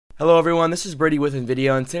Hello everyone, this is Brady with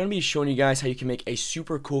InVideo, and today I'm going to be showing you guys how you can make a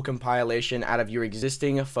super cool compilation out of your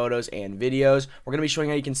existing photos and videos. We're going to be showing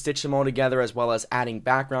how you can stitch them all together, as well as adding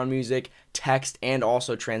background music, text, and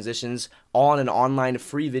also transitions, all in an online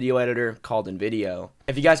free video editor called InVideo.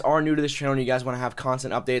 If you guys are new to this channel and you guys want to have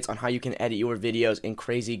constant updates on how you can edit your videos and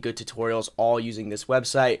crazy good tutorials all using this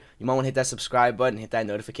website, you might want to hit that subscribe button, hit that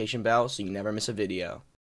notification bell so you never miss a video.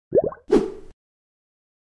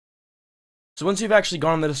 So once you've actually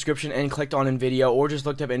gone in the description and clicked on InVideo, or just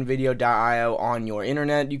looked up InVideo.io on your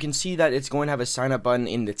internet, you can see that it's going to have a sign up button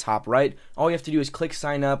in the top right. All you have to do is click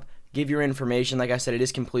sign up, give your information. Like I said, it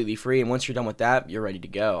is completely free, and once you're done with that, you're ready to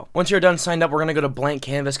go. Once you're done signed up, we're going to go to blank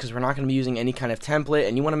canvas because we're not going to be using any kind of template,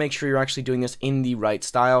 and you want to make sure you're actually doing this in the right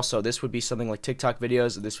style. So this would be something like TikTok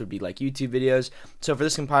videos, this would be like YouTube videos. So for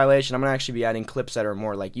this compilation, I'm going to actually be adding clips that are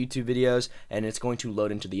more like YouTube videos, and it's going to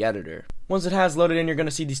load into the editor. Once it has loaded in, you're going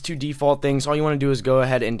to see these two default things. All you want to do is go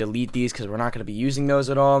ahead and delete these because we're not going to be using those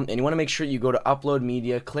at all. And you want to make sure you go to upload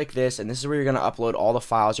media, click this, and this is where you're going to upload all the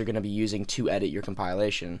files you're going to be using to edit your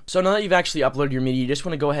compilation. So now that you've actually uploaded your media, you just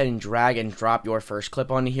want to go ahead and drag and drop your first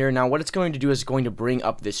clip onto here. Now what it's going to do is going to bring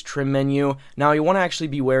up this trim menu. Now you want to actually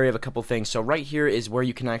be wary of a couple things. So right here is where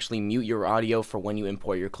you can actually mute your audio for when you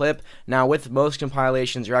import your clip. Now with most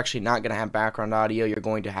compilations, you're actually not going to have background audio. You're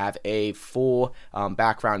going to have a full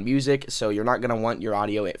background music. So you're not going to want your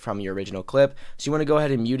audio from your original clip. So you want to go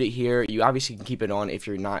ahead and mute it here. You obviously can keep it on if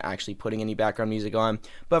you're not actually putting any background music on,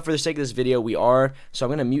 but for the sake of this video we are. So I'm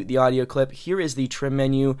going to mute the audio clip. Here is the trim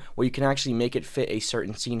menu where you can actually make it fit a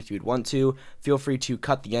certain scene if you'd want to. Feel free to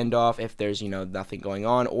cut the end off if there's nothing going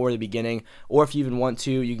on, or the beginning, or if you even want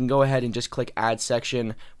to, you can go ahead and just click add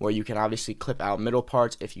section where you can obviously clip out middle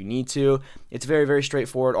parts if you need to. It's very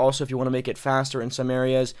straightforward. Also, if you want to make it faster in some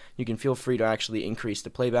areas, you can feel free to actually increase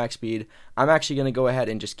the playback speed. I'm actually going to go ahead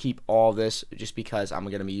and just keep all of this just because I'm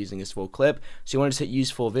going to be using this full clip. So you want to just hit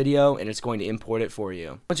use full video and it's going to import it for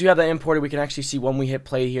you. Once you have that imported, we can actually see when we hit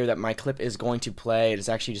play here that my clip is going to play. It is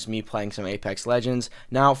actually just me playing some Apex Legends.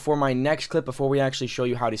 Now for my next clip, before we actually show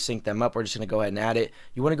you how to sync them up, we're just going to go ahead and add it.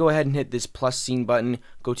 You want to go ahead and hit this plus scene button,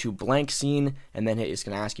 go to blank scene, and then it's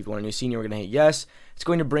going to ask you if you want a new scene. You're going to hit yes. It's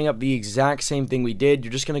going to bring up the exact same thing we did.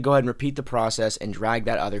 You're just going to go ahead and repeat the process and drag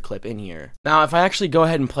that other clip in here. Now if I actually go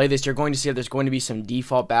ahead and play this, you're going to see that there's going to be some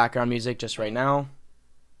default background music just right now.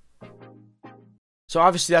 So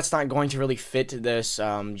obviously that's not going to really fit this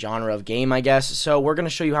genre of game, I guess. So we're going to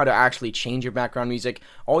show you how to actually change your background music.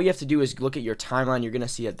 All you have to do is look at your timeline. You're going to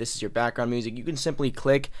see that this is your background music. You can simply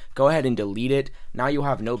click, go ahead and delete it. Now you'll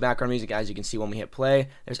have no background music, as you can see when we hit play.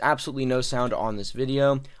 There's absolutely no sound on this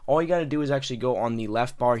video. All you got to do is actually go on the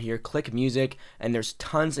left bar here, click music, and there's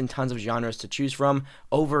tons and tons of genres to choose from.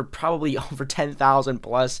 Probably over 10,000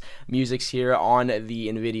 plus musics here on the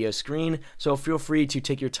InVideo screen. So feel free to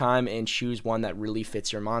take your time and choose one that really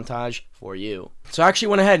fits your montage for you. So I actually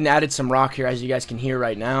went ahead and added some rock here, as you guys can hear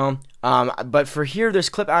right now. But for here, this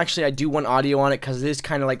clip, actually I do want audio on it because it is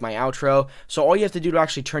kind of like my outro. So all you have to do to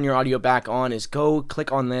actually turn your audio back on is go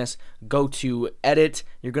click on this, go to edit.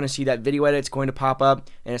 You're going to see that video edit's going to pop up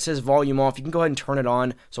and it says volume off. You can go ahead and turn it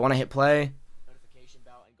on. So when I hit play,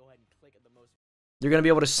 you're going to be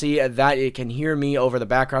able to see that it can hear me over the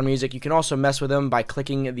background music. You can also mess with them by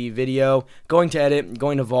clicking the video, going to edit,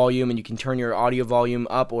 going to volume, and you can turn your audio volume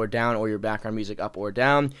up or down, or your background music up or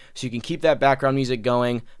down. So you can keep that background music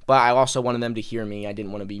going, but I also wanted them to hear me. I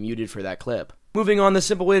didn't want to be muted for that clip. Moving on, the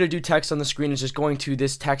simple way to do text on the screen is just going to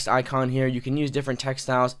this text icon here. You can use different text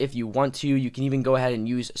styles if you want to. You can even go ahead and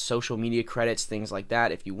use social media credits, things like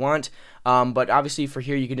that if you want. But obviously for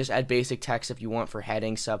here, you can just add basic text if you want for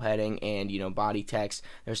heading, subheading, and body text.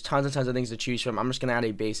 There's tons and tons of things to choose from. I'm just going to add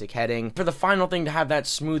a basic heading. For the final thing, to have that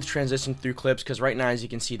smooth transition through clips, because right now, as you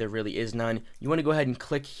can see, there really is none. You want to go ahead and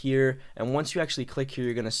click here, and once you actually click here,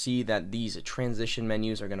 you're going to see that these transition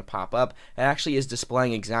menus are going to pop up. It actually is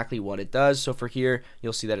displaying exactly what it does. So for here,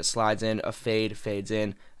 you'll see that it slides in, a fade, fades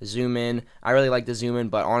in, zoom in. I really like the zoom in,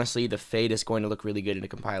 but honestly, the fade is going to look really good in a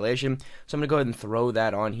compilation. So I'm going to go ahead and throw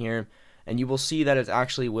that on here. And you will see that it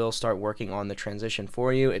actually will start working on the transition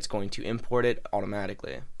for you. It's going to import it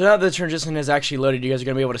automatically. So now that the transition is actually loaded, you guys are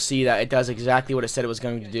going to be able to see that it does exactly what it said it was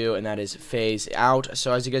going to do, and that is phase out.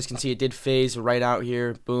 So as you guys can see, it did phase right out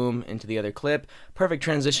here, boom, into the other clip. Perfect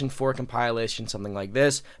transition for a compilation, something like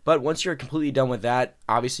this. But once you're completely done with that,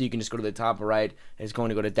 obviously you can just go to the top right. It's going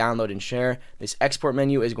to go to download and share. This export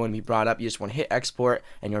menu is going to be brought up. You just want to hit export,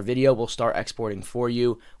 and your video will start exporting for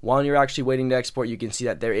you. While you're actually waiting to export, you can see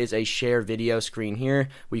that there is a share share video screen here,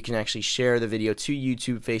 where you can actually share the video to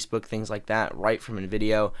YouTube, Facebook, things like that, right from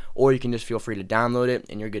InVideo, or you can just feel free to download it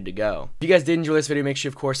and you're good to go. If you guys did enjoy this video, make sure,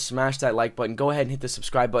 of course, smash that like button. Go ahead and hit the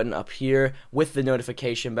subscribe button up here with the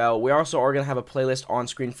notification bell. We also are going to have a playlist on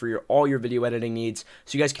screen for all your video editing needs,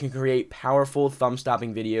 so you guys can create powerful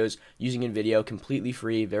thumb-stopping videos using InVideo, completely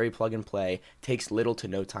free, very plug and play, takes little to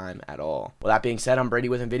no time at all. Well, that being said, I'm Brady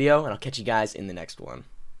with InVideo, and I'll catch you guys in the next one.